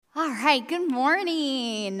right, good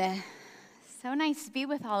morning. So nice to be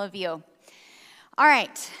with all of you. All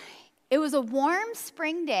right, it was a warm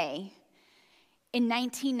spring day in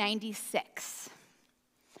 1996.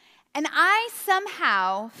 And I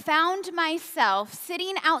somehow found myself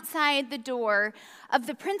sitting outside the door of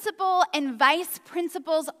the principal and vice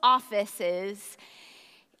principal's offices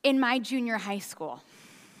in my junior high school.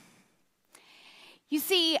 You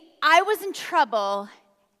see, I was in trouble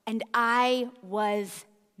and I was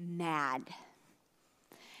mad.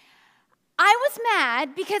 I was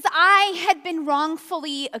mad because I had been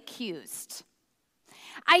wrongfully accused.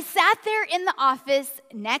 I sat there in the office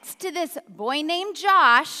next to this boy named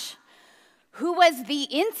Josh, who was the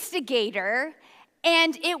instigator,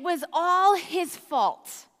 and it was all his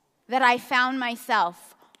fault that I found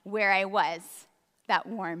myself where I was that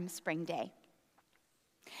warm spring day.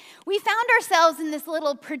 We found ourselves in this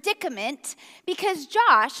little predicament because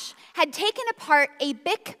Josh had taken apart a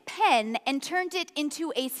Bic pen and turned it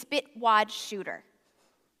into a spitwad shooter.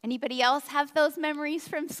 Anybody else have those memories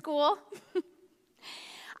from school?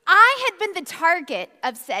 I had been the target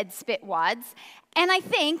of said spitwads, and I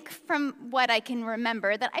think, from what I can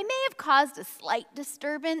remember, that I may have caused a slight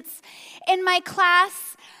disturbance in my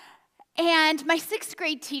class, and my 6th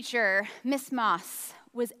grade teacher, Miss Moss,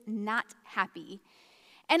 was not happy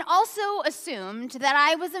and also assumed that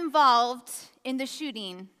I was involved in the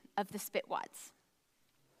shooting of the spitwads.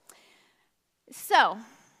 So,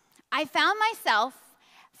 I found myself,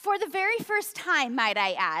 for the very first time, might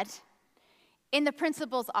I add, in the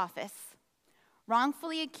principal's office,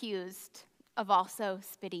 wrongfully accused of also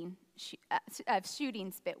shooting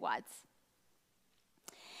spitwads.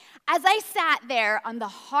 As I sat there on the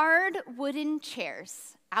hard wooden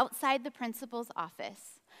chairs outside the principal's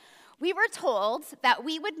office, we were told that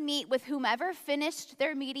we would meet with whomever finished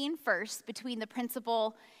their meeting first between the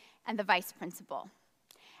principal and the vice principal.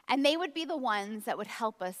 And they would be the ones that would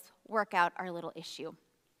help us work out our little issue.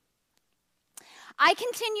 I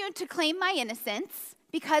continued to claim my innocence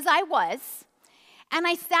because I was, and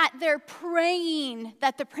I sat there praying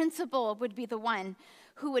that the principal would be the one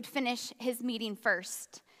who would finish his meeting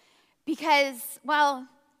first. Because, well,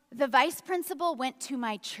 the vice principal went to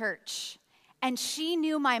my church, and she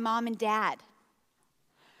knew my mom and dad.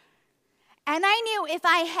 And I knew if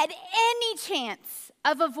I had any chance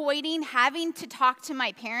of avoiding having to talk to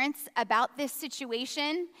my parents about this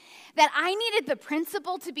situation, that I needed the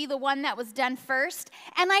principal to be the one that was done first,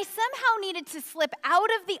 and I somehow needed to slip out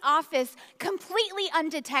of the office completely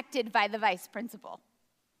undetected by the vice principal.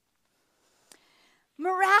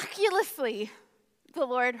 Miraculously, the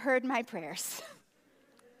Lord heard my prayers.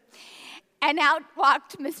 And out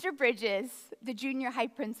walked Mr. Bridges, the junior high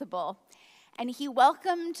principal, and he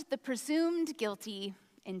welcomed the presumed guilty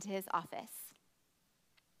into his office.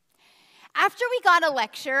 After we got a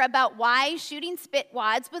lecture about why shooting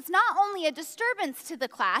spitwads was not only a disturbance to the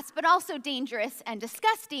class, but also dangerous and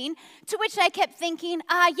disgusting, to which I kept thinking,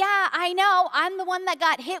 yeah, I know, I'm the one that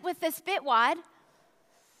got hit with the spitwad.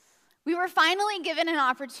 We were finally given an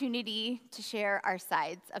opportunity to share our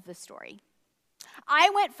sides of the story.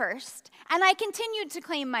 I went first, and I continued to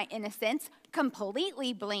claim my innocence,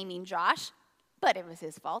 completely blaming Josh, but it was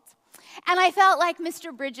his fault. And I felt like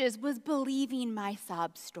Mr. Bridges was believing my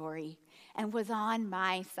sob story and was on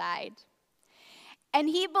my side. And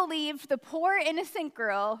he believed the poor innocent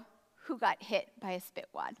girl who got hit by a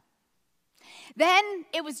spitwad. Then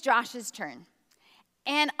it was Josh's turn.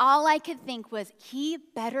 And all I could think was, he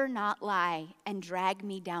better not lie and drag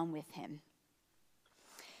me down with him.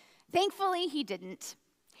 Thankfully, he didn't.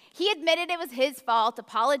 He admitted it was his fault,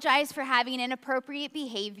 apologized for having inappropriate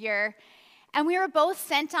behavior, and we were both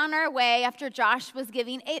sent on our way after Josh was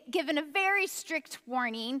given a very strict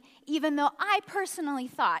warning, even though I personally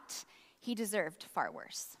thought he deserved far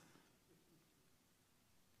worse.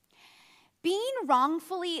 Being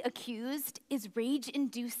wrongfully accused is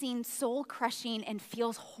rage-inducing, soul-crushing, and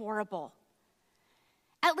feels horrible.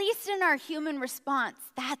 At least in our human response,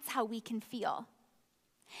 that's how we can feel.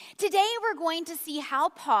 Today, we're going to see how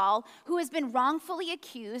Paul, who has been wrongfully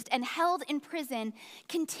accused and held in prison,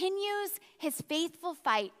 continues his faithful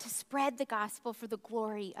fight to spread the gospel for the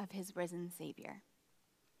glory of his risen Savior.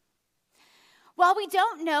 While we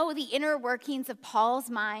don't know the inner workings of Paul's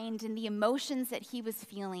mind and the emotions that he was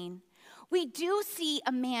feeling, we do see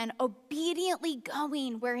a man obediently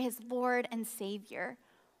going where his Lord and Savior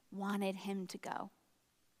wanted him to go.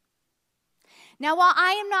 Now, while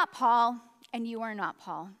I am not Paul, and you are not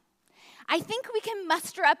Paul, I think we can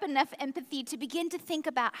muster up enough empathy to begin to think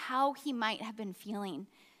about how he might have been feeling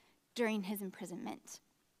during his imprisonment.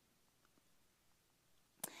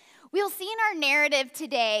 We'll see in our narrative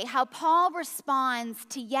today how Paul responds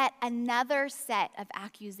to yet another set of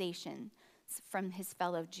accusations from his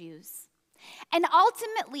fellow Jews. And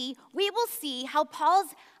ultimately, we will see how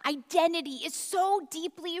Paul's identity is so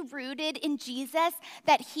deeply rooted in Jesus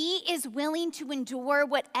that he is willing to endure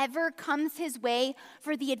whatever comes his way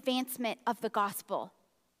for the advancement of the gospel.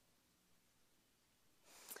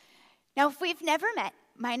 Now, if we've never met,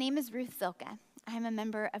 my name is Ruth Zilka. I'm a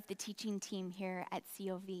member of the teaching team here at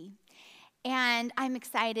COV. And I'm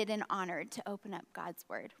excited and honored to open up God's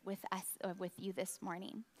word with you this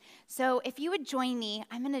morning. So if you would join me,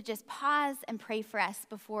 I'm going to just pause and pray for us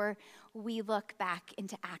before we look back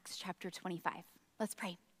into Acts chapter 25. Let's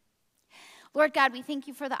pray. Lord God, we thank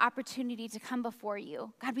you for the opportunity to come before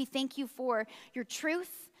you. God, we thank you for your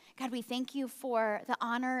truth. God, we thank you for the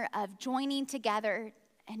honor of joining together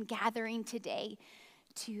and gathering today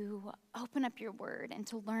to open up your word and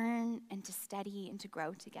to learn and to study and to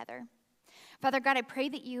grow together. Father God, I pray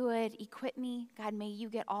that you would equip me. God, may you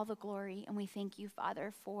get all the glory, and we thank you,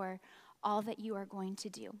 Father, for all that you are going to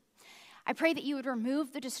do. I pray that you would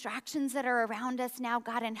remove the distractions that are around us now,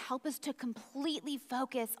 God, and help us to completely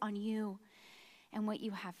focus on you and what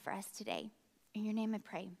you have for us today. In your name I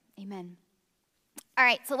pray, amen. All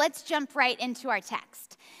right, so let's jump right into our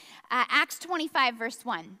text. Acts 25, verse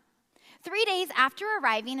 1. 3 days after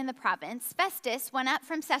arriving in the province, Festus went up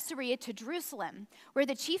from Caesarea to Jerusalem, where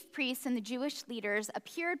the chief priests and the Jewish leaders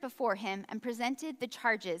appeared before him and presented the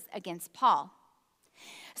charges against Paul.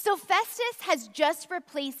 So Festus has just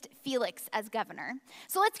replaced Felix as governor.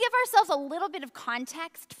 So let's give ourselves a little bit of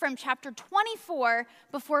context from chapter 24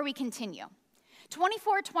 before we continue.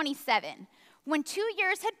 24:27. When 2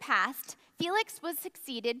 years had passed, Felix was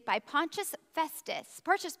succeeded by Porcius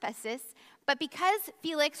Festus, but because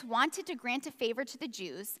Felix wanted to grant a favor to the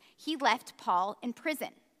Jews, he left Paul in prison.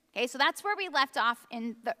 Okay, so that's where we left off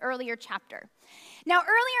in the earlier chapter. Now,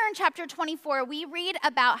 earlier in chapter 24, we read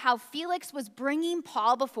about how Felix was bringing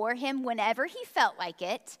Paul before him whenever he felt like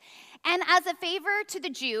it, and as a favor to the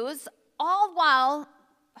Jews, all while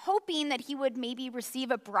hoping that he would maybe receive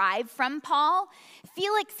a bribe from Paul,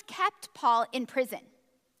 Felix kept Paul in prison.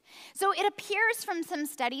 So it appears from some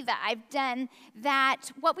study that I've done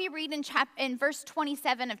that what we read in verse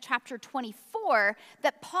 27 of chapter 24,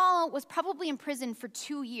 that Paul was probably in prison for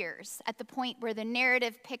 2 years at the point where the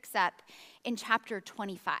narrative picks up in chapter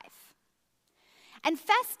 25. And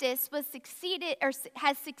Festus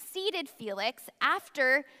has succeeded Felix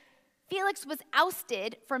after Felix was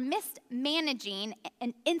ousted for mismanaging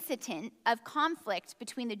an incident of conflict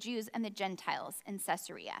between the Jews and the Gentiles in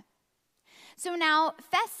Caesarea. So now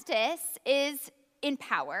Festus is in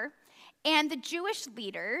power, and the Jewish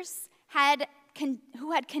leaders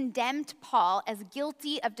who had condemned Paul as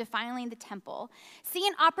guilty of defiling the temple see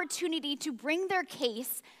an opportunity to bring their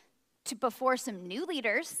case before some new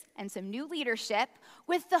leaders and some new leadership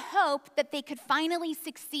with the hope that they could finally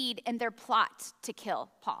succeed in their plot to kill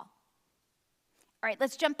Paul. All right,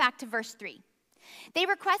 let's jump back to verse 3. They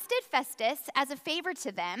requested Festus as a favor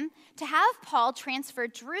to them to have Paul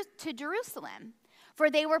transferred to Jerusalem, for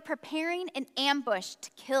they were preparing an ambush to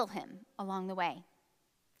kill him along the way.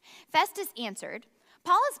 Festus answered,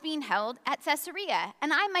 Paul is being held at Caesarea,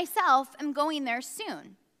 and I myself am going there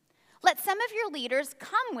soon. Let some of your leaders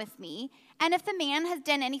come with me, and if the man has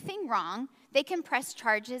done anything wrong, they can press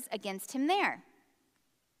charges against him there.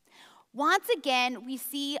 Once again, we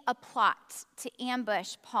see a plot to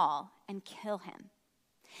ambush Paul and kill him.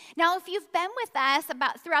 Now, if you've been with us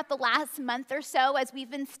throughout the last month or so as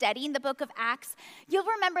we've been studying the book of Acts, you'll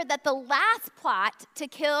remember that the last plot to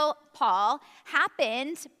kill Paul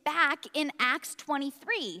happened back in Acts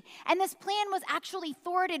 23. And this plan was actually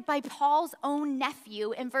thwarted by Paul's own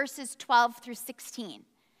nephew in verses 12 through 16.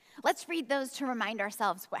 Let's read those to remind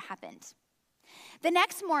ourselves what happened. The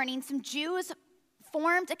next morning, some Jews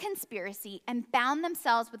formed a conspiracy and bound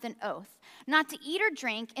themselves with an oath not to eat or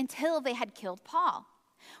drink until they had killed Paul.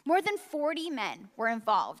 More than 40 men were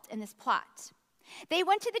involved in this plot. They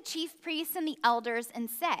went to the chief priests and the elders and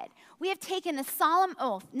said, "We have taken a solemn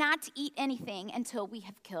oath not to eat anything until we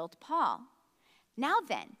have killed Paul. Now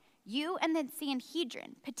then, you and the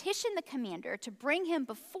Sanhedrin petition the commander to bring him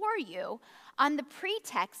before you on the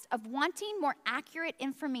pretext of wanting more accurate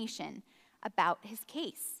information about his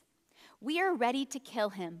case. We are ready to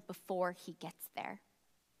kill him before he gets there."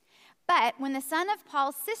 But when the son of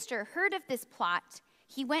Paul's sister heard of this plot,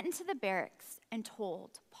 he went into the barracks and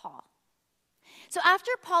told Paul. So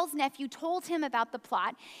after Paul's nephew told him about the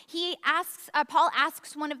plot, Paul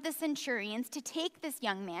asks one of the centurions to take this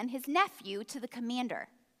young man, his nephew, to the commander.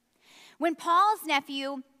 When Paul's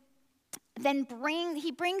nephew then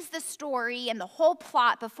he brings the story and the whole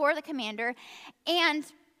plot before the commander, and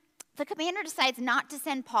the commander decides not to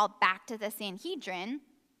send Paul back to the Sanhedrin,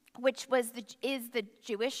 which is the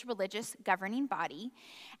Jewish religious governing body,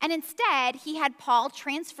 and instead he had Paul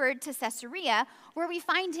transferred to Caesarea, where we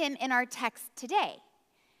find him in our text today.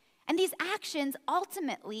 And these actions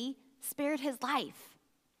ultimately spared his life.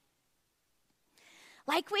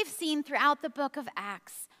 Like we've seen throughout the book of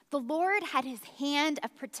Acts, the Lord had his hand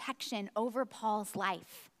of protection over Paul's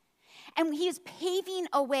life. And he is paving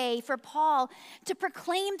a way for Paul to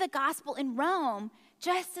proclaim the gospel in Rome,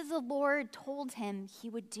 just as the Lord told him he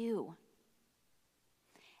would do.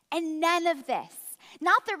 And none of this,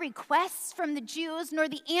 not the requests from the Jews, nor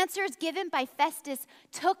the answers given by Festus,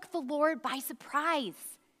 took the Lord by surprise.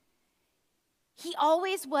 He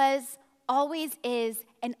always was, always is,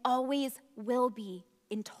 and always will be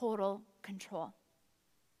in total control.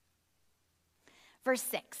 Verse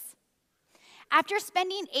 6. After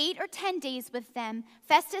spending 8 or 10 days with them,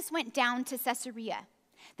 Festus went down to Caesarea.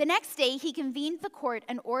 The next day, he convened the court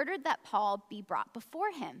and ordered that Paul be brought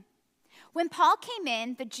before him. When Paul came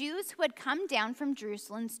in, the Jews who had come down from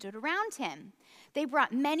Jerusalem stood around him. They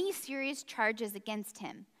brought many serious charges against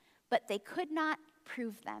him, but they could not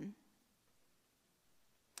prove them.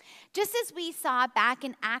 Just as we saw back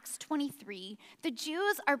in Acts 23, the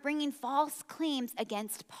Jews are bringing false claims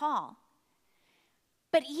against Paul.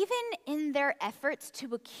 But even in their efforts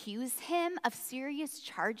to accuse him of serious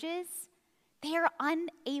charges, they are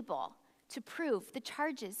unable to prove the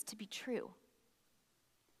charges to be true.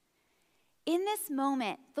 In this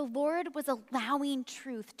moment, the Lord was allowing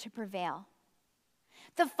truth to prevail.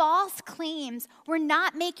 The false claims were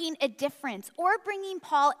not making a difference or bringing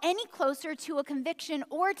Paul any closer to a conviction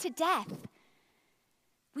or to death.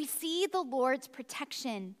 We see the Lord's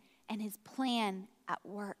protection and his plan at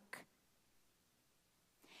work.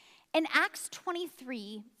 In Acts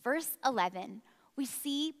 23, verse 11, we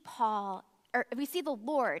see the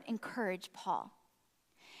Lord encourage Paul.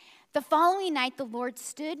 The following night, the Lord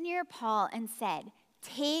stood near Paul and said,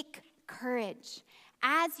 "Take courage.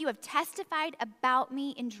 As you have testified about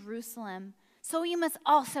me in Jerusalem, so you must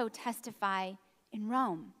also testify in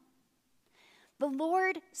Rome." The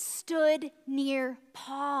Lord stood near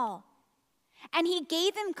Paul, and he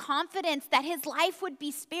gave him confidence that his life would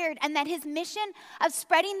be spared and that his mission of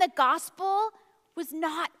spreading the gospel was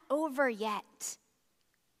not over yet.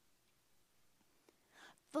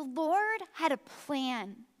 The Lord had a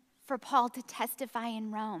plan for Paul to testify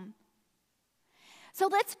in Rome. So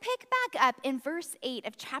let's pick back up in verse 8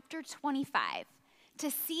 of chapter 25 to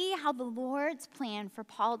see how the Lord's plan for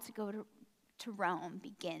Paul to go to Rome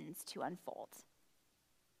begins to unfold.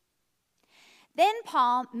 Then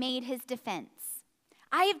Paul made his defense.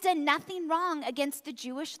 "I have done nothing wrong against the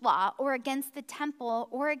Jewish law or against the temple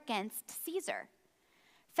or against Caesar."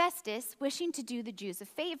 Festus, wishing to do the Jews a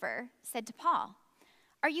favor, said to Paul,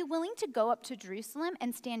 "Are you willing to go up to Jerusalem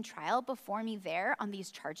and stand trial before me there on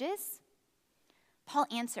these charges?" Paul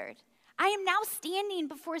answered, "I am now standing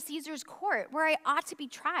before Caesar's court, where I ought to be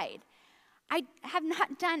tried. I have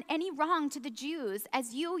not done any wrong to the Jews,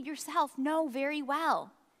 as you yourself know very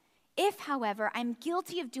well. If, however, I'm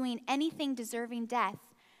guilty of doing anything deserving death,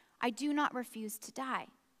 I do not refuse to die.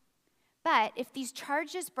 But if these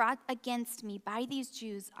charges brought against me by these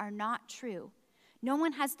Jews are not true, no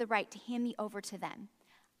one has the right to hand me over to them.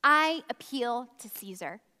 I appeal to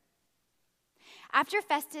Caesar." After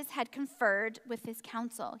Festus had conferred with his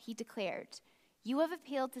council, he declared, "You have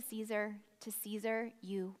appealed to Caesar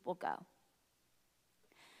you will go."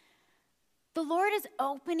 The Lord is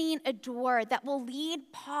opening a door that will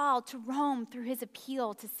lead Paul to Rome through his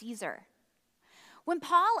appeal to Caesar. When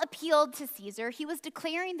Paul appealed to Caesar, he was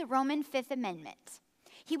declaring the Roman Fifth Amendment.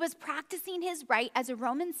 He was practicing his right as a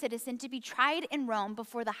Roman citizen to be tried in Rome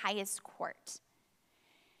before the highest court.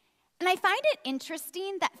 And I find it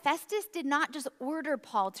interesting that Festus did not just order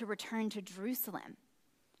Paul to return to Jerusalem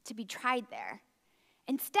to be tried there.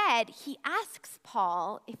 Instead, he asks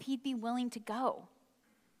Paul if he'd be willing to go.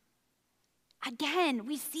 Again,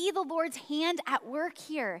 we see the Lord's hand at work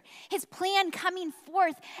here, his plan coming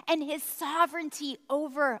forth, and his sovereignty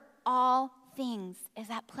over all things is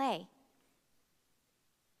at play.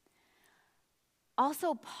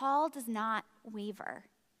 Also, Paul does not waver.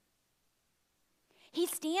 He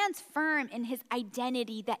stands firm in his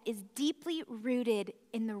identity that is deeply rooted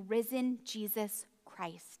in the risen Jesus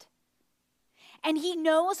Christ. And he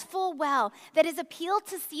knows full well that his appeal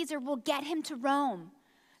to Caesar will get him to Rome,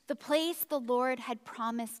 the place the Lord had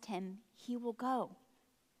promised him he will go.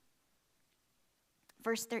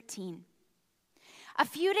 Verse 13. A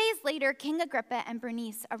few days later, King Agrippa and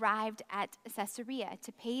Bernice arrived at Caesarea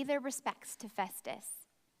to pay their respects to Festus.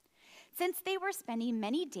 Since they were spending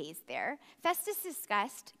many days there, Festus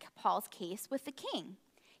discussed Paul's case with the king.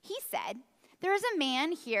 He said, "There is a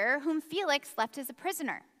man here whom Felix left as a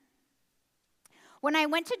prisoner. When I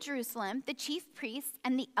went to Jerusalem, the chief priests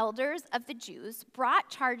and the elders of the Jews brought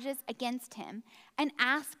charges against him and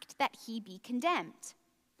asked that he be condemned.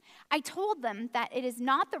 I told them that it is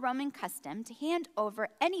not the Roman custom to hand over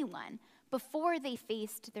anyone before they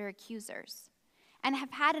faced their accusers, and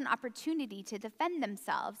have had an opportunity to defend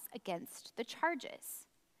themselves against the charges.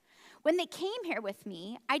 When they came here with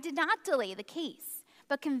me, I did not delay the case,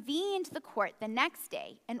 but convened the court the next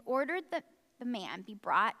day and ordered that the man be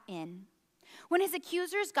brought in. When his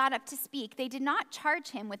accusers got up to speak, they did not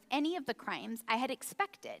charge him with any of the crimes I had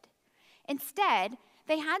expected. Instead,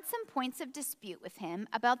 they had some points of dispute with him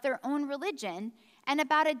about their own religion and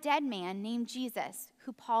about a dead man named Jesus,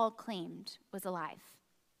 who Paul claimed was alive."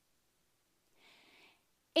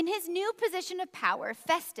 In his new position of power,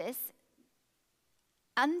 Festus,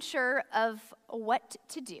 unsure of what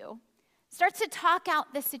to do, starts to talk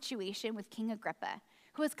out the situation with King Agrippa,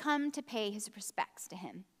 who has come to pay his respects to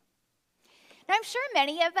him. Now, I'm sure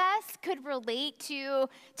many of us could relate to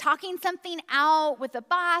talking something out with a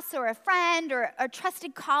boss or a friend or a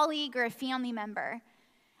trusted colleague or a family member.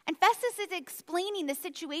 And Festus is explaining the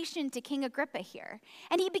situation to King Agrippa here.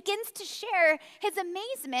 And he begins to share his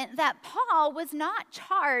amazement that Paul was not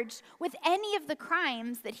charged with any of the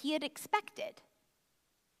crimes that he had expected.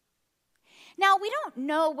 Now, we don't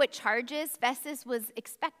know what charges Festus was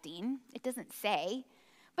expecting. It doesn't say.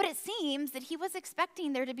 But it seems that he was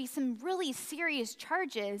expecting there to be some really serious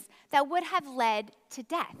charges that would have led to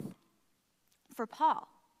death for Paul.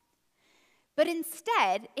 But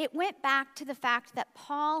instead, it went back to the fact that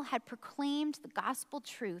Paul had proclaimed the gospel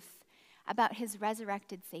truth about his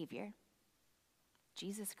resurrected Savior,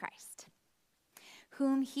 Jesus Christ,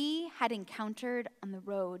 whom he had encountered on the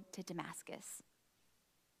road to Damascus.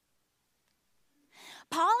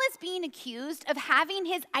 Paul is being accused of having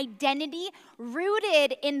his identity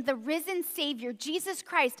rooted in the risen Savior, Jesus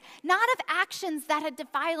Christ, not of actions that had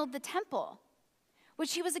defiled the temple,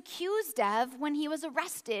 which he was accused of when he was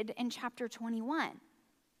arrested in chapter 21.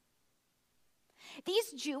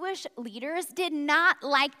 These Jewish leaders did not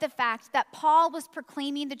like the fact that Paul was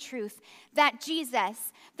proclaiming the truth that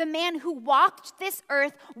Jesus, the man who walked this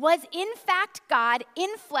earth, was in fact God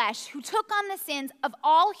in flesh, who took on the sins of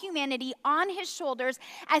all humanity on his shoulders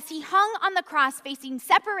as he hung on the cross, facing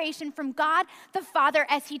separation from God the Father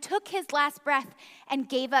as he took his last breath and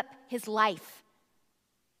gave up his life.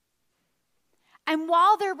 And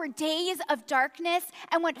while there were days of darkness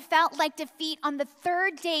and what felt like defeat, on the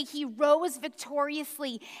third day he rose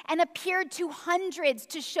victoriously and appeared to hundreds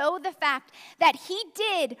to show the fact that he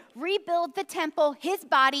did rebuild the temple, his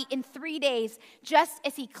body, in 3 days, just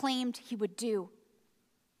as he claimed he would do.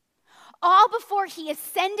 All before he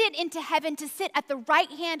ascended into heaven to sit at the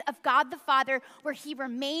right hand of God the Father, where he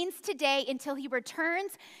remains today until he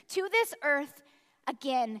returns to this earth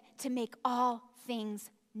again to make all things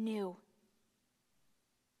new.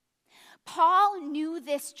 Paul knew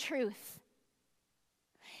this truth.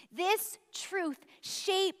 This truth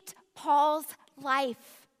shaped Paul's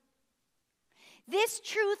life. This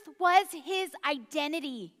truth was his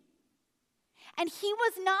identity. And he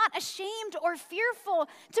was not ashamed or fearful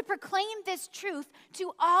to proclaim this truth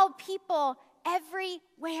to all people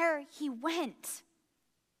everywhere he went.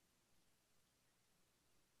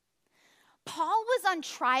 Paul was on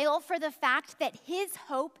trial for the fact that his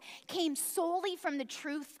hope came solely from the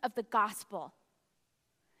truth of the gospel.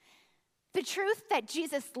 The truth that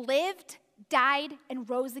Jesus lived, died, and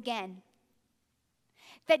rose again.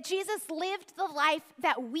 That Jesus lived the life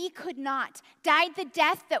that we could not, died the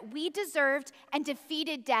death that we deserved, and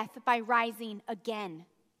defeated death by rising again.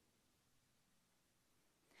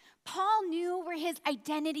 Paul knew where his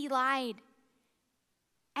identity lied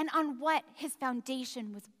and on what his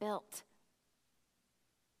foundation was built.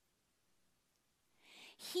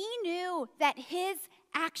 He knew that his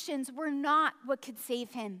actions were not what could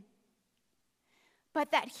save him,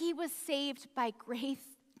 but that he was saved by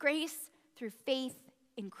grace through faith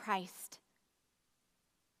in Christ.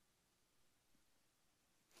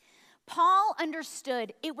 Paul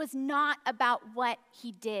understood it was not about what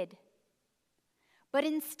he did, but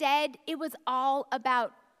instead it was all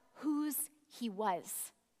about whose he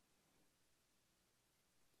was.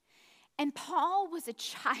 And Paul was a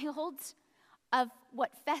child of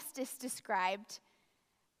what Festus described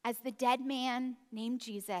as the dead man named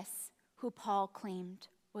Jesus, who Paul claimed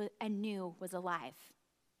and knew was alive,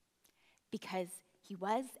 because he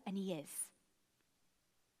was and he is.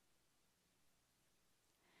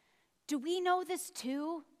 do we know this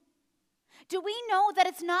too? Do we know that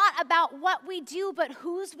it's not about what we do, but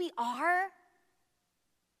whose we are?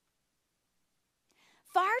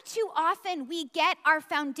 Far too often, we get our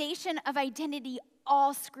foundation of identity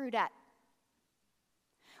all screwed up.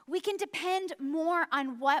 We can depend more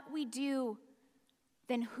on what we do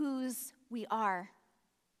than whose we are.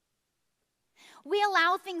 We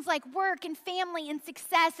allow things like work and family and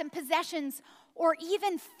success and possessions or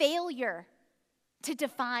even failure to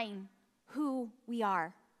define who we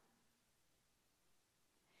are.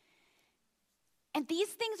 And these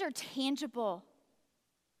things are tangible.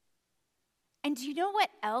 And do you know what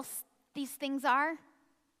else these things are?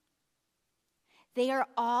 They are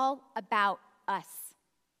all about us.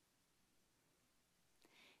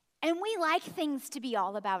 And we like things to be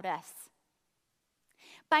all about us.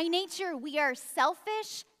 By nature, we are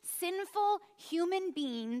selfish, sinful human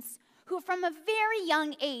beings who from a very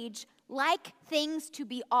young age like things to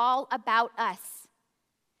be all about us.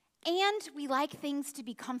 And we like things to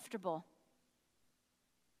be comfortable.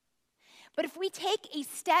 But if we take a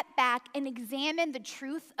step back and examine the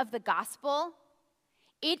truth of the gospel,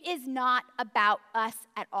 it is not about us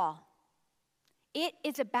at all. It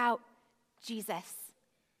is about Jesus.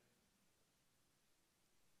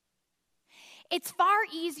 It's far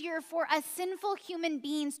easier for us sinful human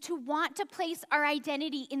beings to want to place our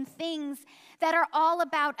identity in things that are all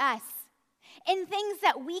about us, in things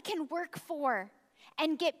that we can work for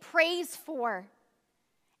and get praise for,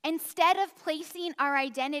 instead of placing our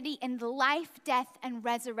identity in the life, death, and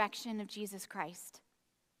resurrection of Jesus Christ.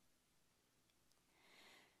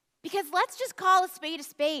 Because let's just call a spade a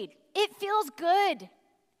spade. It feels good.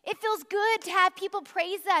 It feels good to have people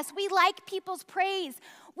praise us. We like people's praise.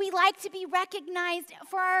 We like to be recognized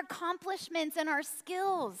for our accomplishments and our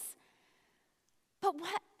skills. But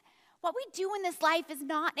what we do in this life is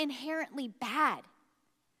not inherently bad.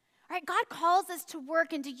 All right, God calls us to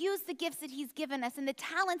work and to use the gifts that He's given us and the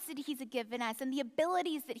talents that He's given us and the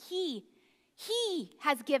abilities that He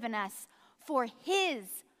has given us for His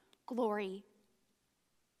glory.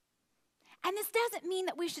 And this doesn't mean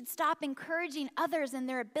that we should stop encouraging others and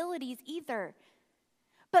their abilities either.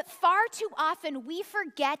 But far too often, we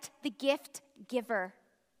forget the gift giver.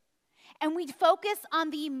 And we focus on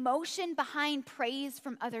the emotion behind praise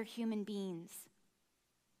from other human beings.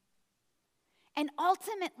 And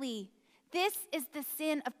ultimately, this is the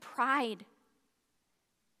sin of pride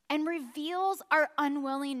and reveals our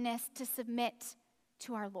unwillingness to submit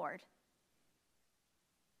to our Lord.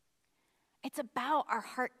 It's about our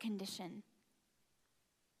heart condition.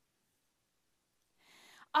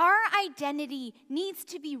 Our identity needs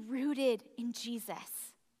to be rooted in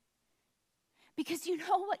Jesus. Because you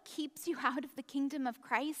know what keeps you out of the kingdom of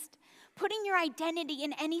Christ? Putting your identity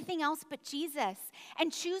in anything else but Jesus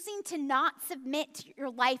and choosing to not submit your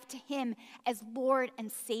life to Him as Lord and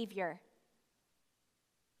Savior.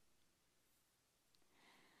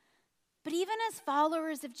 But even as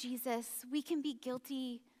followers of Jesus, we can be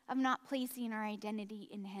guilty of not placing our identity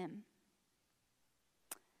in Him.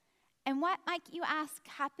 And what, might you ask,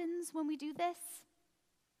 happens when we do this?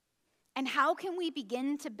 And how can we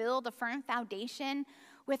begin to build a firm foundation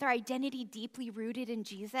with our identity deeply rooted in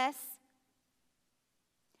Jesus?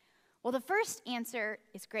 Well, the first answer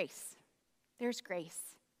is grace. There's grace.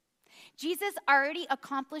 Jesus already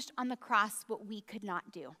accomplished on the cross what we could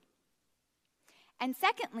not do. And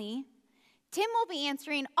secondly, Tim will be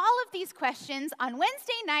answering all of these questions on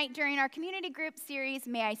Wednesday night during our community group series,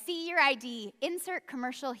 May I See Your ID? Insert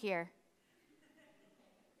commercial here.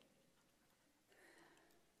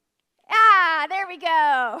 There we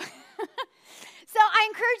go. So I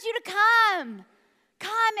encourage you to come.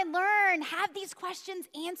 Come and learn. Have these questions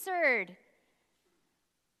answered.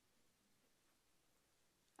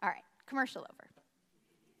 All right, commercial over.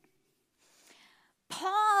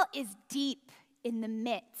 Paul is deep in the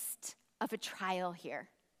midst of a trial here.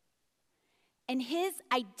 And his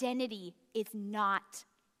identity is not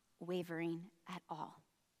wavering at all.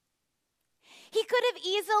 He could have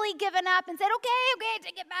easily given up and said, okay,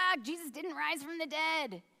 take it back. Jesus didn't rise from the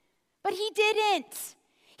dead. But he didn't.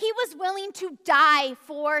 He was willing to die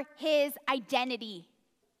for his identity.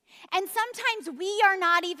 And sometimes we are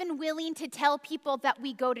not even willing to tell people that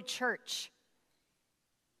we go to church.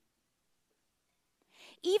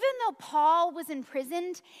 Even though Paul was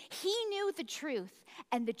imprisoned, he knew the truth,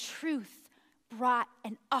 and the truth brought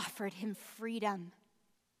and offered him freedom.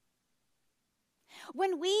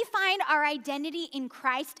 When we find our identity in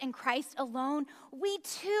Christ and Christ alone, we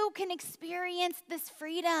too can experience this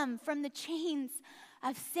freedom from the chains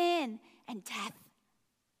of sin and death.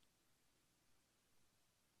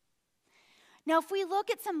 Now, if we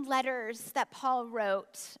look at some letters that Paul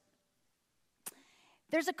wrote,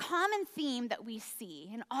 There's a common theme that we see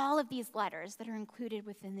in all of these letters that are included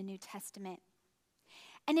within the New Testament.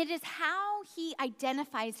 And it is how he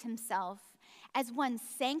identifies himself as one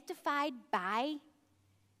sanctified by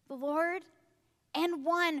the Lord and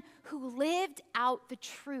one who lived out the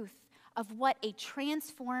truth of what a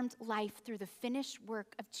transformed life through the finished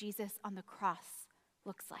work of Jesus on the cross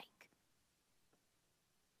looks like.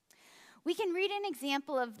 We can read an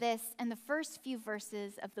example of this in the first few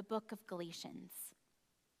verses of the book of Galatians.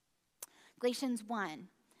 Galatians 1.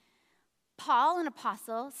 Paul, an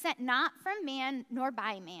apostle, sent not from man nor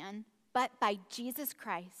by man, but by Jesus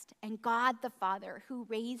Christ and God the Father, who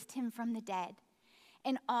raised him from the dead,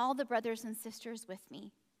 and all the brothers and sisters with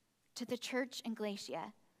me, to the church in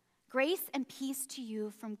Galatia. Grace and peace to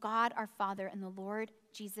you from God our Father and the Lord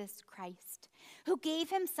Jesus Christ, who gave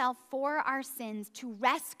himself for our sins to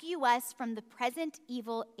rescue us from the present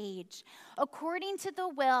evil age, according to the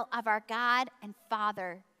will of our God and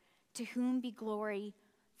Father, to whom be glory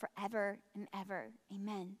forever and ever.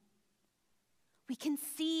 Amen. We can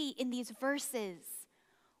see in these verses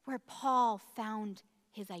where Paul found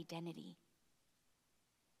his identity.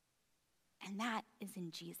 And that is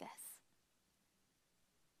in Jesus.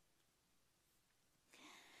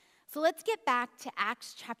 So let's get back to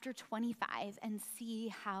Acts chapter 25 and see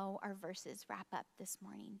how our verses wrap up this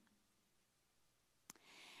morning.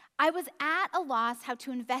 I was at a loss how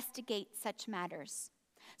to investigate such matters.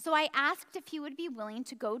 So I asked if he would be willing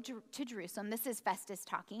to go to Jerusalem. This is Festus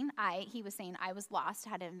talking. He was saying I was lost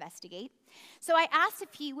how to investigate. So I asked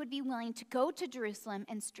if he would be willing to go to Jerusalem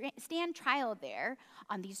and stand trial there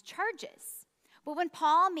on these charges. But when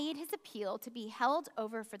Paul made his appeal to be held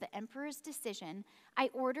over for the emperor's decision, I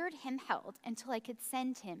ordered him held until I could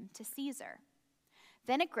send him to Caesar.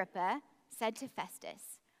 Then Agrippa said to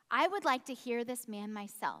Festus, I would like to hear this man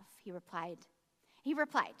myself, he replied.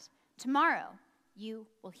 Tomorrow you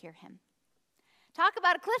will hear him. Talk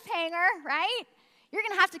about a cliffhanger, right? You're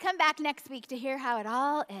going to have to come back next week to hear how it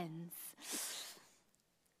all ends.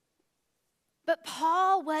 But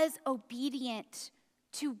Paul was obedient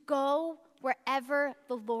to go wherever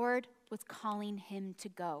the Lord was calling him to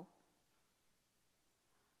go.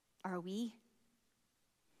 Are we?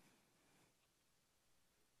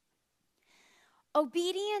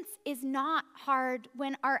 Obedience is not hard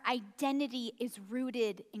when our identity is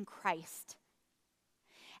rooted in Christ.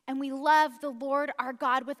 And we love the Lord our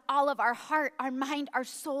God with all of our heart, our mind, our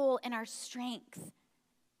soul, and our strength.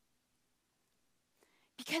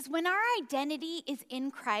 Because when our identity is in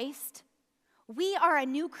Christ, we are a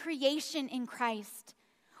new creation in Christ.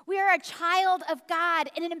 We are a child of God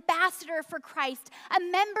and an ambassador for Christ, a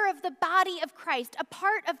member of the body of Christ, a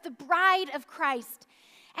part of the bride of Christ.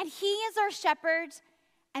 And he is our shepherd,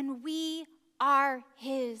 and we are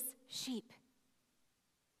his sheep.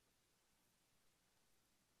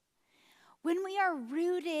 When we are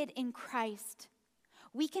rooted in Christ,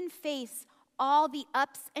 we can face all the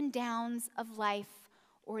ups and downs of life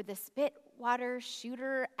or the spit water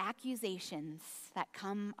shooter accusations that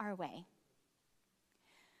come our way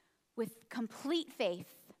with complete faith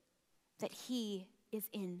that he is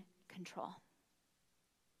in control.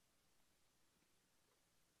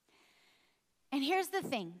 And here's the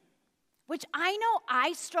thing, which I know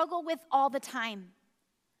I struggle with all the time.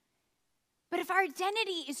 But if our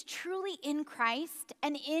identity is truly in Christ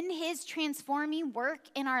and in his transforming work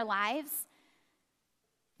in our lives,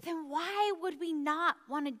 then why would we not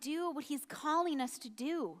want to do what he's calling us to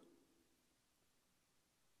do?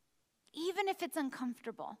 Even if it's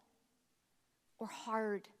uncomfortable or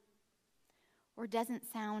hard or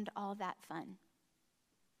doesn't sound all that fun.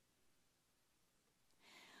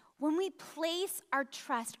 When we place our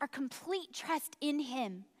trust, our complete trust in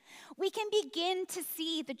him, we can begin to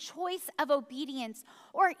see the choice of obedience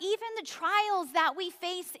or even the trials that we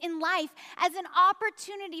face in life as an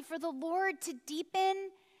opportunity for the Lord to deepen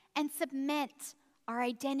and cement our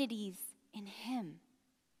identities in him.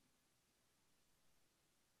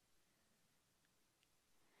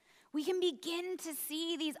 We can begin to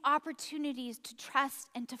see these opportunities to trust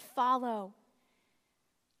and to follow,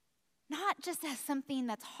 not just as something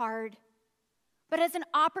that's hard, but as an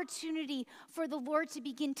opportunity for the Lord to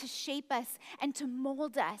begin to shape us and to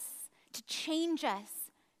mold us, to change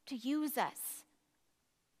us, to use us.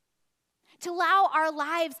 To allow our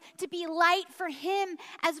lives to be light for him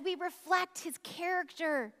as we reflect his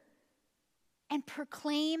character and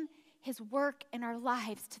proclaim his work in our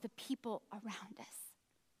lives to the people around us.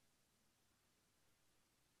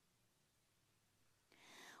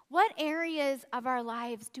 What areas of our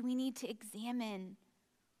lives do we need to examine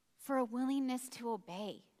for a willingness to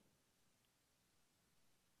obey?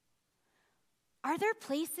 Are there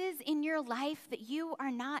places in your life that you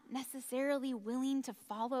are not necessarily willing to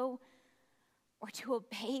follow or to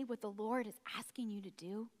obey what the Lord is asking you to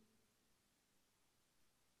do?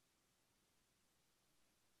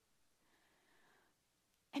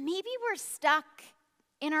 And maybe we're stuck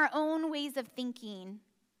in our own ways of thinking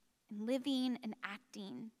and living and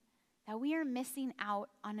acting, that we are missing out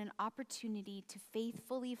on an opportunity to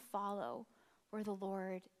faithfully follow where the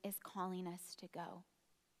Lord is calling us to go.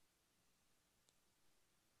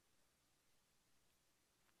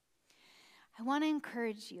 I want to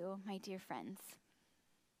encourage you, my dear friends.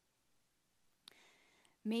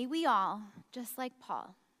 May we all, just like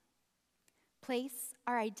Paul, place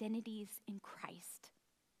our identities in Christ.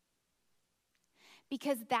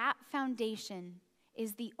 Because that foundation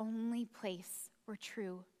is the only place where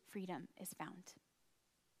true freedom is found.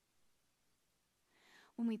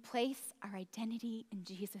 When we place our identity in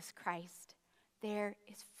Jesus Christ, there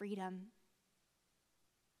is freedom.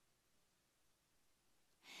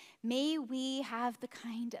 May we have the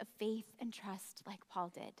kind of faith and trust like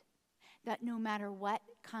Paul did, that no matter what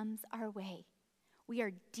comes our way, we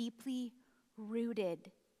are deeply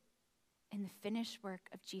rooted in the finished work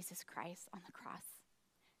of Jesus Christ on the cross.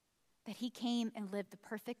 That he came and lived the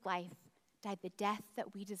perfect life, died the death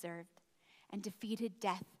that we deserved, and defeated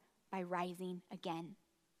death by rising again.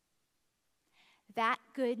 That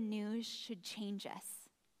good news should change us.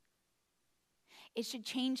 It should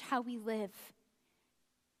change how we live.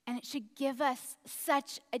 And it should give us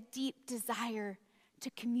such a deep desire to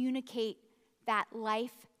communicate that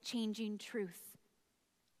life-changing truth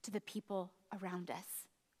to the people around us.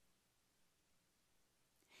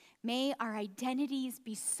 May our identities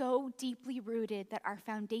be so deeply rooted that our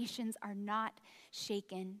foundations are not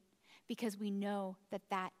shaken, because we know that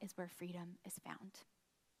that is where freedom is found.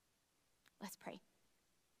 Let's pray.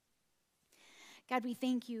 God, we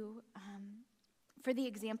thank you for the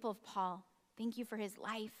example of Paul. Thank you for his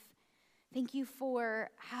life. Thank you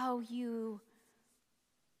for how you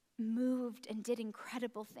moved and did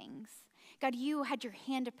incredible things. God, you had your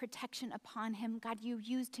hand of protection upon him. God, you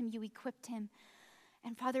used him, you equipped him.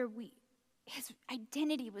 And Father, his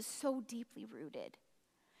identity was so deeply rooted.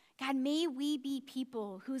 God, may we be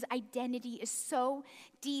people whose identity is so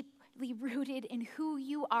deeply rooted in who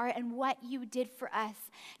you are and what you did for us.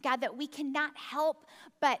 God, that we cannot help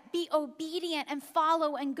but be obedient and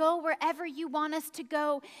follow and go wherever you want us to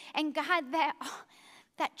go. And God, that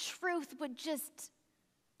truth would just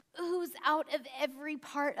ooze out of every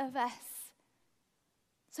part of us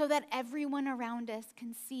so that everyone around us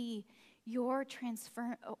can see your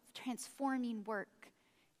transforming work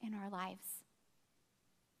in our lives.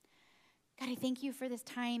 God, I thank you for this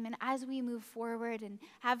time, and as we move forward and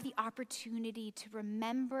have the opportunity to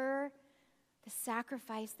remember the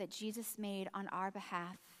sacrifice that Jesus made on our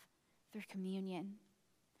behalf through communion,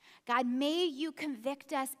 God, may you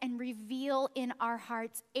convict us and reveal in our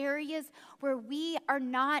hearts areas where we are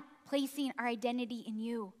not placing our identity in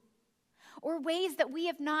you, or ways that we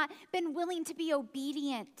have not been willing to be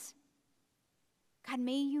obedient. God,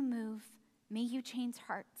 may you move, may you change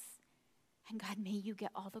hearts, and God, may you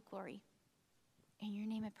get all the glory. In your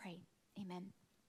name I pray, amen.